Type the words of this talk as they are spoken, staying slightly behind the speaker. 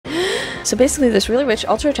So basically, this really rich,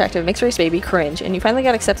 ultra-attractive mixed-race baby cringe, and you finally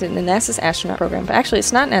got accepted in NASA's astronaut program. But actually,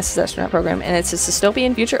 it's not NASA's astronaut program, and it's a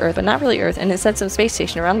dystopian future Earth, but not really Earth, and instead some space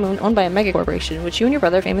station around the moon owned by a mega corporation, which you and your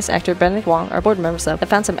brother, famous actor Benedict Wong, are board members of, that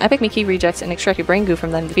found some epic Mickey rejects and extracted brain goo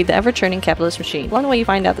from them to feed the ever-churning capitalist machine. Along the way, you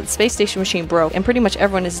find out that the space station machine broke, and pretty much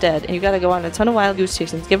everyone is dead, and you gotta go on a ton of wild goose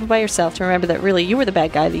chases, give it by yourself to remember that really you were the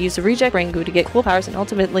bad guy that used the reject brain goo to get cool powers and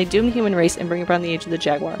ultimately doom the human race and bring upon the age of the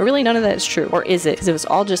Jaguar. But really, none of that is true. Or is it? Because it was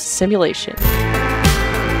all just a simulation.